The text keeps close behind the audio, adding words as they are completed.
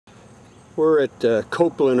We're at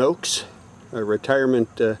Copeland Oaks, a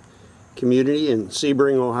retirement community in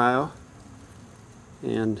Sebring, Ohio,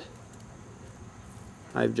 and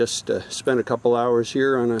I've just spent a couple hours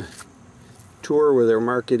here on a tour with their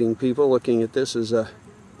marketing people looking at this as a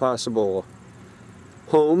possible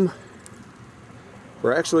home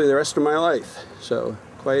for actually the rest of my life. So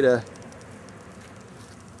quite a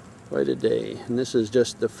day. And this is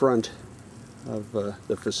just the front of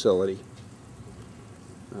the facility.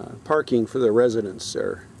 Parking for the residents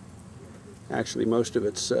are actually, most of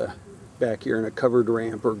it's back here in a covered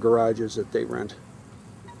ramp or garages that they rent.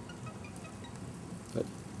 But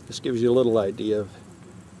this gives you a little idea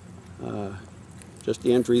of just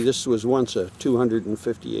the entry. This was once a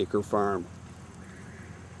 250-acre farm.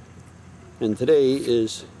 And today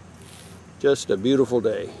is just a beautiful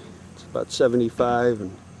day. It's about 75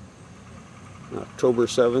 and October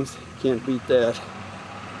 7th. Can't beat that.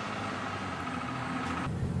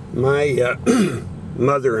 My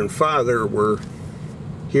mother and father were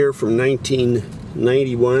here from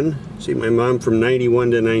 1991. See, my mom from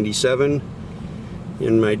 91 to 97,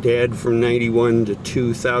 and my dad from 91 to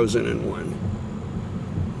 2001.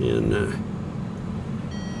 And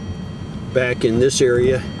back in this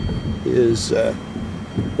area is the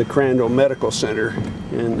Crandall Medical Center,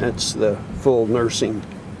 and that's the full nursing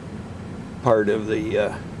part of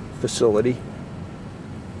the facility.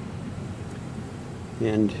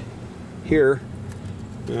 And here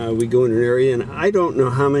we go in an area, and I don't know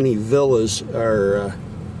how many villas are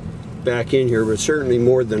back in here, but certainly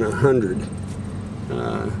more than 100.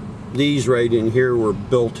 These right in here were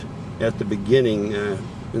built at the beginning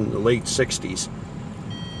in the late 60s.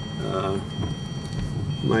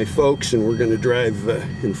 My folks, and we're going to drive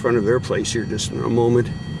in front of their place here just in a moment.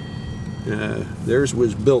 Theirs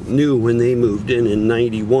was built new when they moved in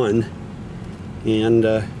 91,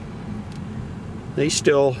 and they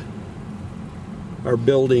still are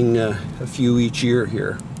building a few each year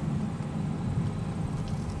here.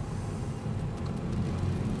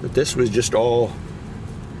 But this was just all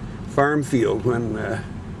farm field when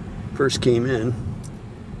first came in.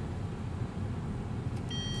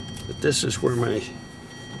 But this is where my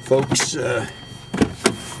folks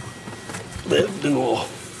lived, and we'll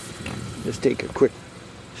just take a quick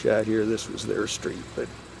shot here. This was their street, but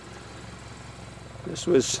this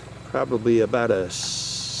was probably about a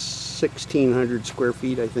 1,600 square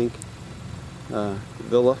feet, I think,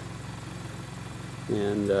 villa,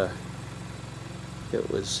 and it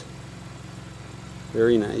was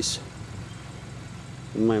very nice.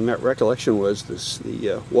 And my recollection was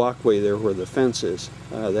the walkway there where the fence is,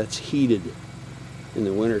 that's heated in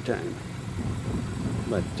the wintertime.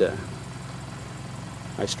 But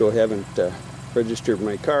I still haven't registered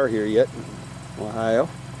my car here yet in Ohio.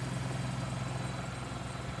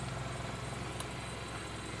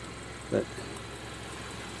 But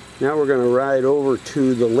now we're going to ride over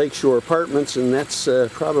to the Lakeshore Apartments, and that's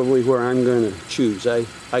probably where I'm going to choose. I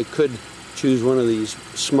could choose one of these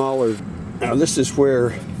smaller. Now this is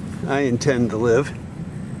where I intend to live,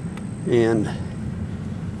 and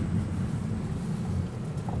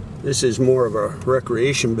this is more of a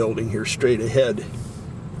recreation building here straight ahead.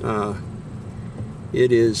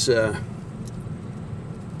 It is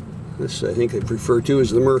this, I think, they refer to as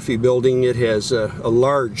the Murphy Building. It has a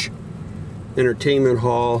large entertainment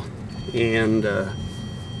hall and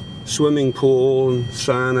swimming pool and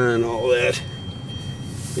sauna and all that.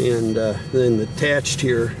 And then attached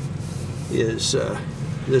here is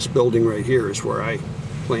this building right here is where I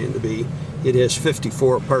plan to be. It has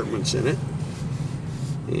 54 apartments in it,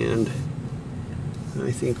 and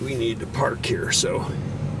I think we need to park here, so